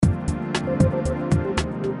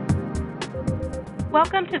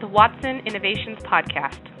Welcome to the Watson Innovations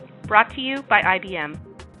Podcast, brought to you by IBM.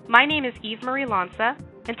 My name is Eve Marie Lanza,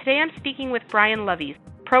 and today I'm speaking with Brian Lovies,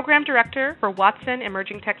 Program Director for Watson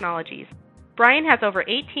Emerging Technologies. Brian has over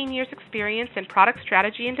 18 years' experience in product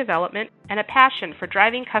strategy and development and a passion for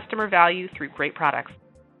driving customer value through great products.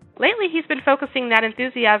 Lately, he's been focusing that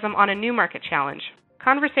enthusiasm on a new market challenge,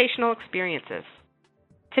 conversational experiences.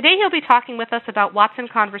 Today, he'll be talking with us about Watson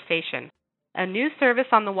Conversation, a new service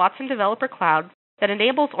on the Watson Developer Cloud that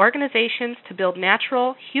enables organizations to build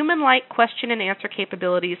natural, human-like question and answer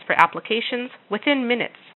capabilities for applications within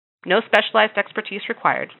minutes. No specialized expertise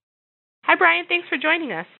required. Hi, Brian. Thanks for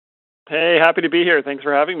joining us. Hey, happy to be here. Thanks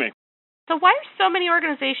for having me. So why are so many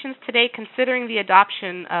organizations today considering the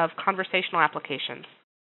adoption of conversational applications?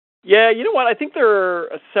 Yeah, you know what? I think there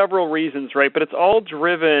are several reasons, right? But it's all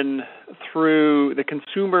driven through the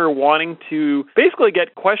consumer wanting to basically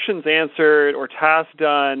get questions answered or tasks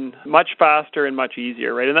done much faster and much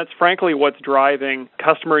easier, right? And that's frankly what's driving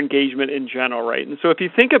customer engagement in general, right? And so if you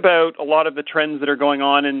think about a lot of the trends that are going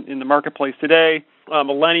on in the marketplace today,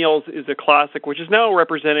 millennials is a classic, which is now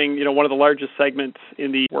representing, one of the largest segments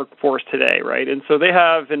in the workforce today, right? And so they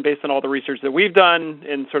have, and based on all the research that we've done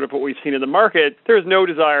and sort of what we've seen in the market, there is no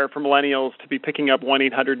desire for millennials to be picking up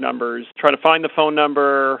 1-800 numbers, try to find the phone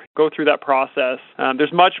number, go through that process.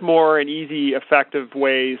 There's much more and easy, effective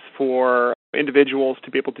ways for individuals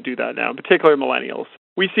to be able to do that now, particularly millennials.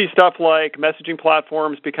 We see stuff like messaging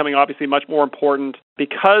platforms becoming obviously much more important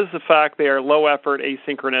because the fact they are low effort,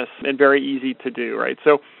 asynchronous, and very easy to do, right?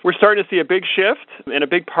 So we're starting to see a big shift, and a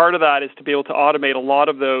big part of that is to be able to automate a lot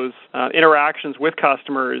of those interactions with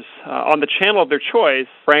customers on the channel of their choice,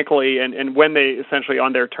 frankly, and when they essentially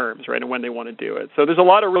on their terms, right, and when they want to do it. So there's a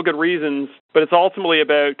lot of real good reasons, but it's ultimately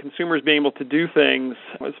about consumers being able to do things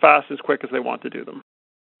as fast, as quick as they want to do them.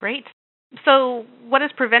 Great. So what has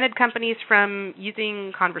prevented companies from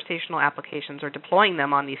using conversational applications or deploying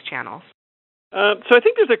them on these channels? So I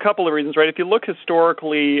think there's a couple of reasons, right? If you look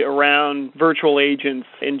historically around virtual agents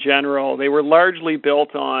in general, they were largely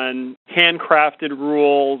built on handcrafted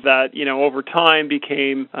rules that, over time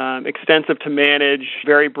became extensive to manage,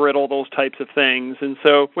 very brittle, those types of things. And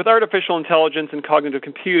so with artificial intelligence and cognitive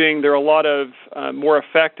computing, there are a lot of more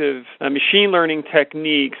effective machine learning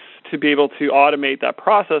techniques to be able to automate that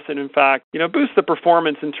process and, in fact, boost the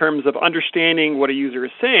performance in terms of understanding what a user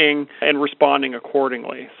is saying and responding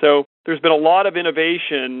accordingly. So there's been a lot of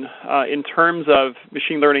innovation in terms of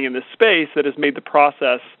machine learning in this space that has made the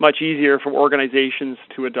process much easier for organizations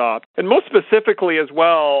to adopt. And most specifically as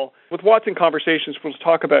well, with Watson Conversations, we'll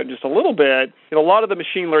talk about in just a little bit, a lot of the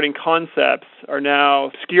machine learning concepts are now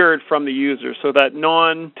obscured from the user so that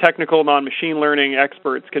non-technical, non-machine learning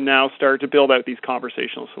experts can now start to build out these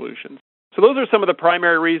conversational solutions. So those are some of the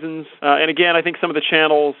primary reasons. And again, I think some of the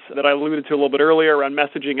channels that I alluded to a little bit earlier around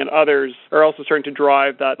messaging and others are also starting to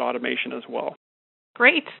drive that automation as well.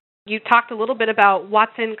 Great. You talked a little bit about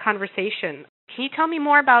Watson Conversation. Can you tell me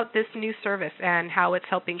more about this new service and how it's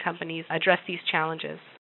helping companies address these challenges?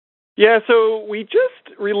 Yeah, so we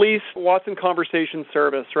just released Watson Conversation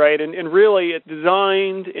Service, right? And really it's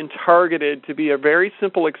designed and targeted to be a very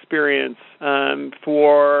simple experience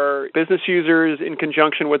for business users in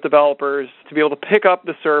conjunction with developers to be able to pick up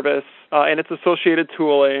the service and its associated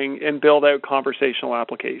tooling and build out conversational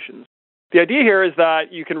applications. The idea here is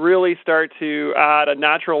that you can really start to add a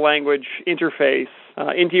natural language interface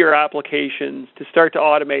into your applications to start to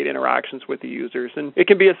automate interactions with the users. And it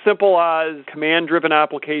can be as simple as command-driven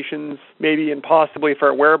applications, maybe and possibly for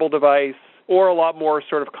a wearable device, or a lot more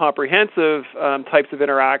sort of comprehensive types of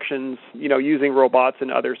interactions, using robots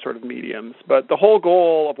and other sort of mediums. But the whole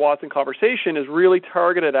goal of Watson Conversation is really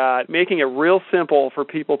targeted at making it real simple for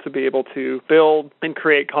people to be able to build and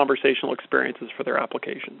create conversational experiences for their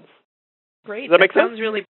applications. Great. Does that make sense?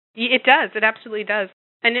 It does. It absolutely does.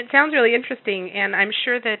 And it sounds really interesting, and I'm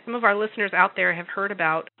sure that some of our listeners out there have heard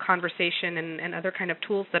about conversation and other kind of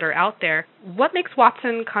tools that are out there. What makes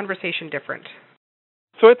Watson Conversation different?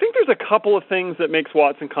 So I think there's a couple of things that makes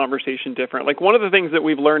Watson Conversation different. Like one of the things that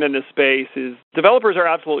we've learned in this space is developers are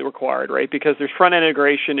absolutely required, right? Because there's front-end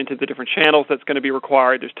integration into the different channels that's going to be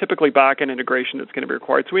required. There's typically back-end integration that's going to be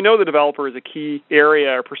required. So we know the developer is a key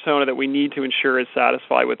area or persona that we need to ensure is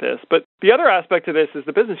satisfied with this. But the other aspect of this is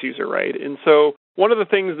the business user, right? And so one of the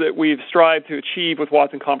things that we've strived to achieve with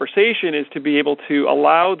Watson Conversation is to be able to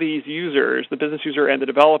allow these users, the business user and the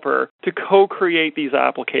developer, to co-create these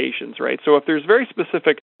applications, right? So if there's very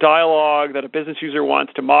specific dialogue that a business user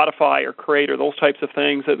wants to modify or create or those types of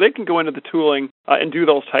things, that they can go into the tooling and do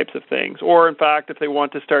those types of things. Or in fact, if they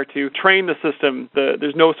want to start to train the system,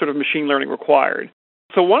 there's no sort of machine learning required.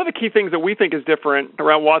 So one of the key things that we think is different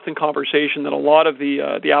around Watson Conversation than a lot of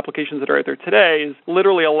the applications that are out there today is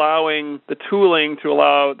literally allowing the tooling to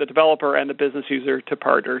allow the developer and the business user to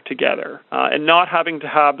partner together and not having to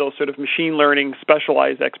have those sort of machine learning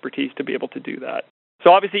specialized expertise to be able to do that.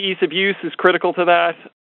 So obviously ease of use is critical to that.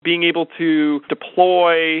 Being able to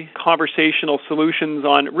deploy conversational solutions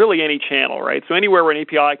on really any channel, right? So anywhere where an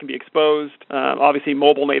API can be exposed, obviously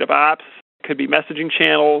mobile native apps, could be messaging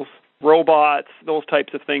channels, robots, those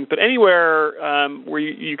types of things. But anywhere where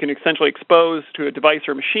you can essentially expose to a device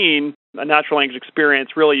or machine a natural language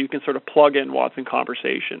experience, really you can sort of plug in Watson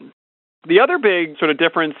Conversation. The other big sort of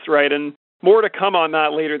difference, right, and more to come on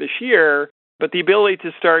that later this year, but the ability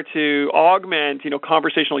to start to augment,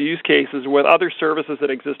 conversational use cases with other services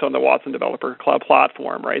that exist on the Watson Developer Cloud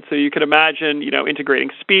platform, right? So you could imagine, integrating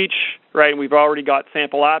speech, right? And we've already got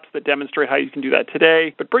sample apps that demonstrate how you can do that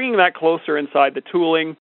today, but bringing that closer inside the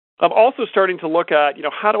tooling. I'm also starting to look at,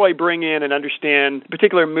 how do I bring in and understand the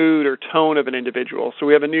particular mood or tone of an individual? So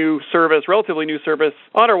we have a new service, relatively new service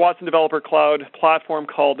on our Watson Developer Cloud platform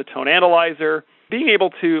called the Tone Analyzer. Being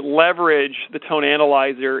able to leverage the Tone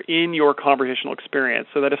Analyzer in your conversational experience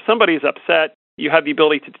so that if somebody is upset, you have the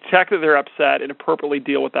ability to detect that they're upset and appropriately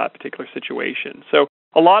deal with that particular situation. So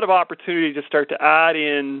a lot of opportunity to start to add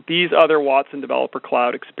in these other Watson Developer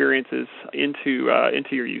Cloud experiences into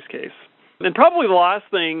your use case. And probably the last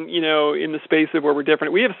thing, in the space of where we're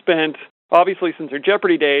different, we have spent, obviously since our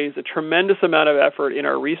Jeopardy days, a tremendous amount of effort in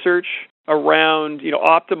our research around,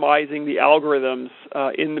 optimizing the algorithms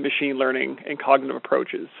in the machine learning and cognitive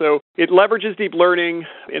approaches. So it leverages deep learning,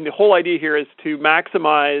 and the whole idea here is to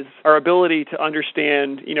maximize our ability to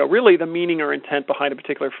understand, really the meaning or intent behind a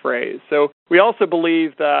particular phrase. So we also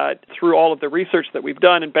believe that through all of the research that we've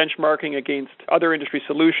done and benchmarking against other industry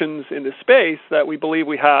solutions in this space, that we believe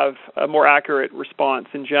we have a more accurate response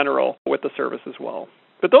in general with the service as well.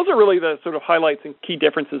 But those are really the sort of highlights and key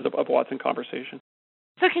differences of Watson Conversation.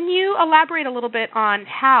 So can you elaborate a little bit on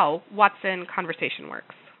how Watson Conversation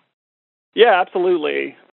works? Yeah,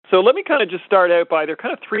 absolutely. So let me kind of just start out by there are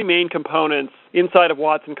kind of three main components inside of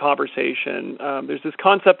Watson Conversation. There's this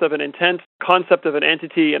concept of an intent, concept of an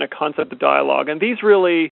entity, and a concept of dialogue. And these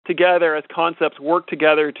really together as concepts work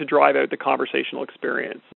together to drive out the conversational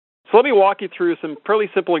experience. So let me walk you through some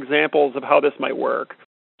fairly simple examples of how this might work.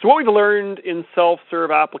 So what we've learned in self-serve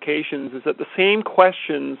applications is that the same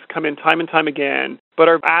questions come in time and time again, but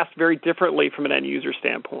are asked very differently from an end-user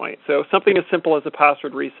standpoint. So something as simple as a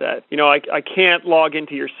password reset. I can't log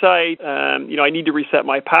into your site. I need to reset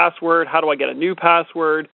my password. How do I get a new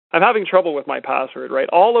password? I'm having trouble with my password, right?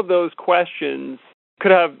 All of those questions could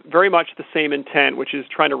have very much the same intent, which is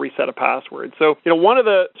trying to reset a password. So, one of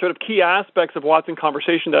the sort of key aspects of Watson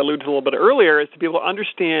Conversation that I alluded to a little bit earlier is to be able to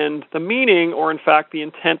understand the meaning or, in fact, the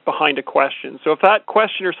intent behind a question. So if that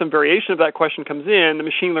question or some variation of that question comes in, the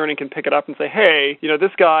machine learning can pick it up and say, hey,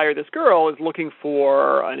 this guy or this girl is looking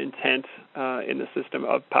for an intent in the system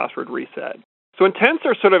of password reset. So intents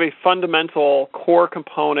are sort of a fundamental core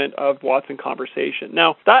component of Watson Conversation.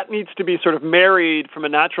 Now, that needs to be sort of married from a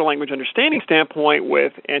natural language understanding standpoint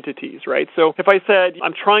with entities, right? So if I said,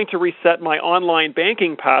 I'm trying to reset my online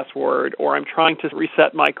banking password or I'm trying to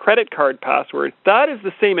reset my credit card password, that is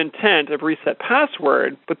the same intent of reset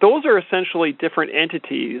password, but those are essentially different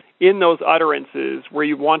entities in those utterances where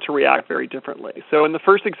you want to react very differently. So in the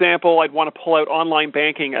first example, I'd want to pull out online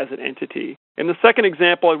banking as an entity. In the second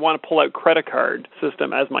example, I'd want to pull out credit card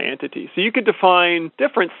system as my entity. So you could define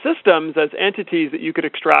different systems as entities that you could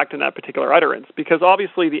extract in that particular utterance, because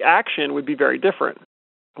obviously the action would be very different.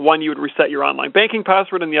 One, you would reset your online banking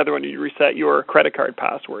password, and the other one, you'd reset your credit card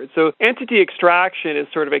password. So entity extraction is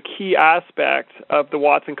sort of a key aspect of the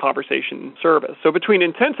Watson Conversation service. So between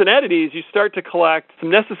intents and entities, you start to collect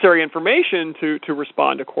some necessary information to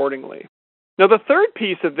respond accordingly. Now, the third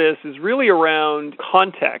piece of this is really around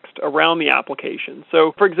context around the application.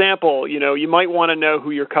 So, for example, you might want to know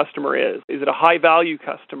who your customer is. Is it a high-value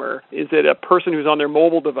customer? Is it a person who's on their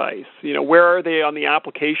mobile device? Where are they on the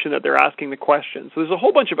application that they're asking the question? So there's a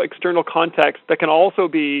whole bunch of external context that can also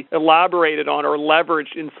be elaborated on or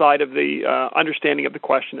leveraged inside of the understanding of the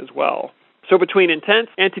question as well. So between intent,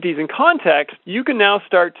 entities, and context, you can now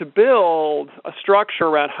start to build a structure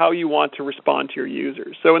around how you want to respond to your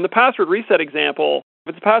users. So in the password reset example,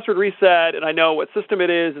 if it's a password reset and I know what system it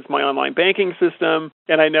is, it's my online banking system,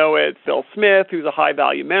 and I know it's Phil Smith, who's a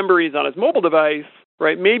high-value member, he's on his mobile device,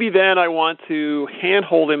 right? Maybe then I want to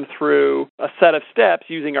handhold him through a set of steps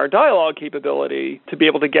using our dialogue capability to be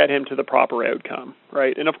able to get him to the proper outcome,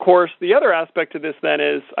 right? And of course, the other aspect of this then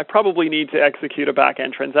is I probably need to execute a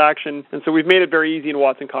back-end transaction. And so we've made it very easy in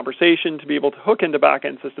Watson Conversation to be able to hook into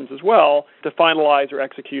back-end systems as well to finalize or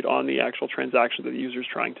execute on the actual transaction that the user is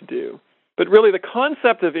trying to do. But really, the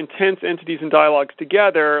concept of intense entities and dialogues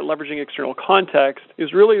together, leveraging external context,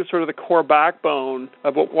 is really sort of the core backbone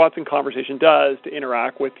of what Watson Conversation does to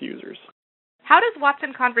interact with users. How does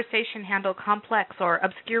Watson Conversation handle complex or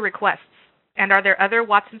obscure requests? And are there other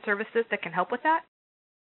Watson services that can help with that?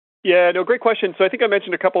 Yeah, no, great question. So I think I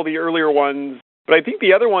mentioned a couple of the earlier ones, but I think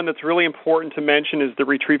the other one that's really important to mention is the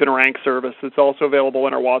Retrieve and Rank service that's also available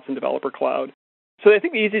in our Watson Developer Cloud. So I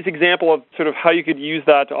think the easiest example of sort of how you could use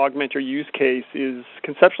that to augment your use case is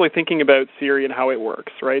conceptually thinking about Siri and how it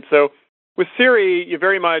works, right? So with Siri, you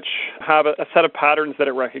very much have a set of patterns that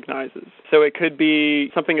it recognizes. So it could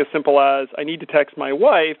be something as simple as, I need to text my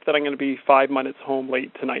wife that I'm going to be 5 minutes home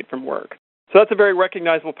late tonight from work. So that's a very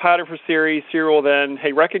recognizable pattern for Siri. Siri will then,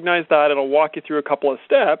 recognize that. It'll walk you through a couple of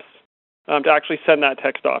steps to actually send that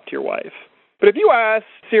text off to your wife. But if you ask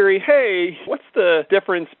Siri, hey, what's the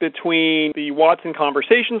difference between the Watson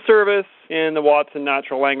Conversation service and the Watson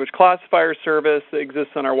Natural Language Classifier service that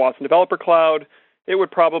exists on our Watson Developer Cloud, it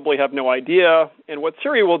would probably have no idea. And what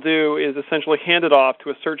Siri will do is essentially hand it off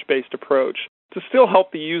to a search-based approach to still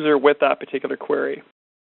help the user with that particular query.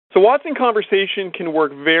 So Watson Conversation can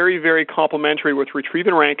work very, very complementary with Retrieve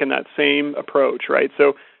and Rank in that same approach, right?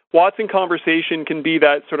 So Watson Conversation can be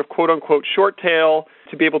that sort of quote-unquote short tail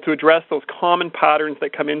to be able to address those common patterns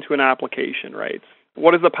that come into an application, right?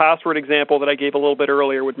 What is the password example that I gave a little bit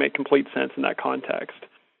earlier would make complete sense in that context.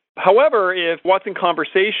 However, if Watson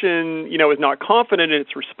Conversation, is not confident in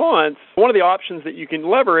its response, one of the options that you can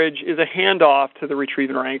leverage is a handoff to the Retrieve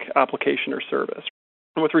and Rank application or service.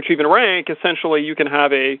 And with Retrieve and Rank, essentially you can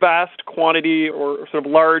have a vast quantity or sort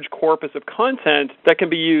of large corpus of content that can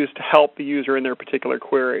be used to help the user in their particular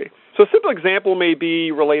query. So a simple example may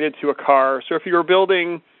be related to a car. So if you were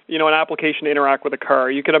building, an application to interact with a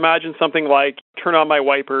car, you could imagine something like turn on my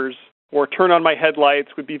wipers or turn on my headlights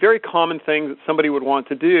would be very common things that somebody would want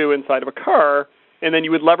to do inside of a car. And then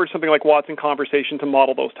you would leverage something like Watson Conversation to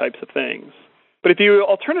model those types of things. But if you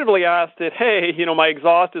alternatively asked it, hey, my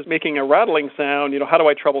exhaust is making a rattling sound, how do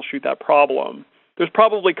I troubleshoot that problem? There's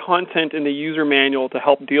probably content in the user manual to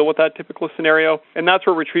help deal with that typical scenario, and that's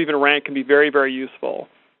where Retrieve and Rank can be very, very useful.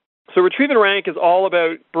 So Retrieve and Rank is all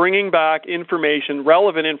about bringing back information,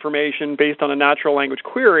 relevant information based on a natural language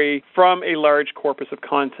query from a large corpus of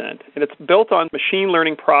content. And it's built on machine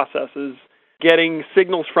learning processes, getting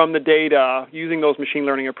signals from the data, using those machine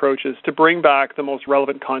learning approaches to bring back the most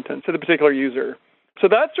relevant content to the particular user. So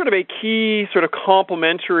that's sort of a key sort of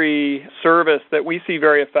complementary service that we see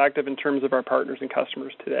very effective in terms of our partners and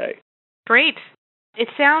customers today. Great. It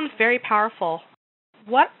sounds very powerful.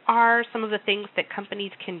 What are some of the things that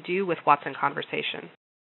companies can do with Watson Conversation?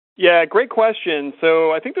 Yeah, great question.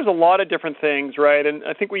 So I think there's a lot of different things, right? And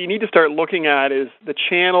I think what you need to start looking at is the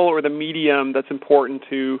channel or the medium that's important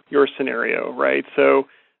to your scenario, right? So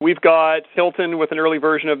we've got Hilton with an early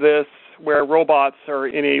version of this where robots are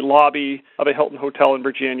in a lobby of a Hilton hotel in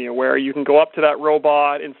Virginia where you can go up to that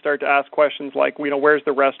robot and start to ask questions like, where's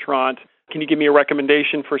the restaurant? Can you give me a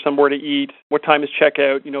recommendation for somewhere to eat? What time is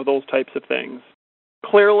checkout? Those types of things.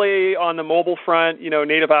 Clearly, on the mobile front,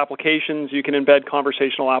 native applications, you can embed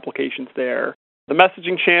conversational applications there. The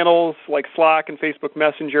messaging channels like Slack and Facebook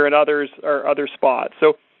Messenger and others are other spots.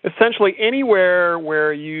 So essentially anywhere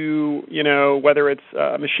where you whether it's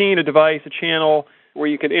a machine, a device, a channel, where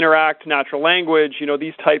you can interact natural language,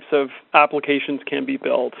 these types of applications can be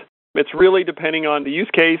built. It's really depending on the use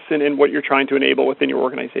case and what you're trying to enable within your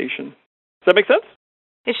organization. Does that make sense?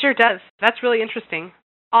 It sure does. That's really interesting.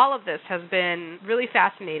 All of this has been really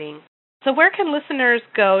fascinating. So where can listeners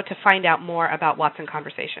go to find out more about Watson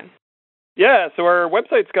Conversation? Yeah, so our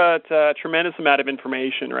website's got a tremendous amount of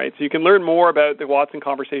information, right? So you can learn more about the Watson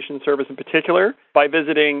Conversation service in particular by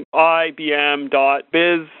visiting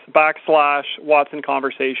ibm.biz/Watson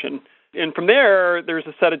Conversation. And from there, there's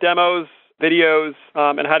a set of demos, videos,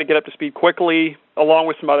 and how to get up to speed quickly, along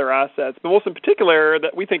with some other assets. But most in particular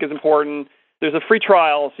that we think is important, there's a free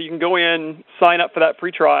trial, so you can go in, sign up for that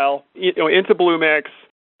free trial, into Bluemix,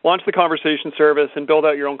 launch the conversation service, and build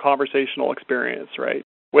out your own conversational experience, right,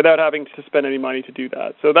 without having to spend any money to do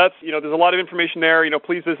that. So that's, there's a lot of information there.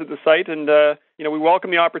 Please visit the site, and, we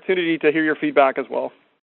welcome the opportunity to hear your feedback as well.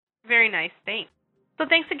 Very nice. Thanks. So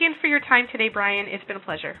thanks again for your time today, Brian. It's been a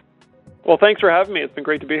pleasure. Well, thanks for having me. It's been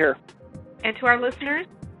great to be here. And to our listeners,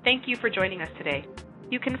 thank you for joining us today.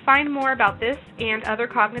 You can find more about this and other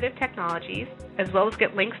cognitive technologies, as well as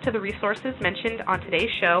get links to the resources mentioned on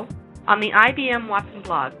today's show on the IBM Watson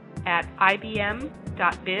blog at ibm.biz/the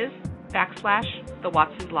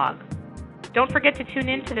Watson blog. Don't forget to tune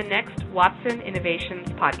in to the next Watson Innovations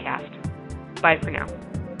podcast. Bye for now.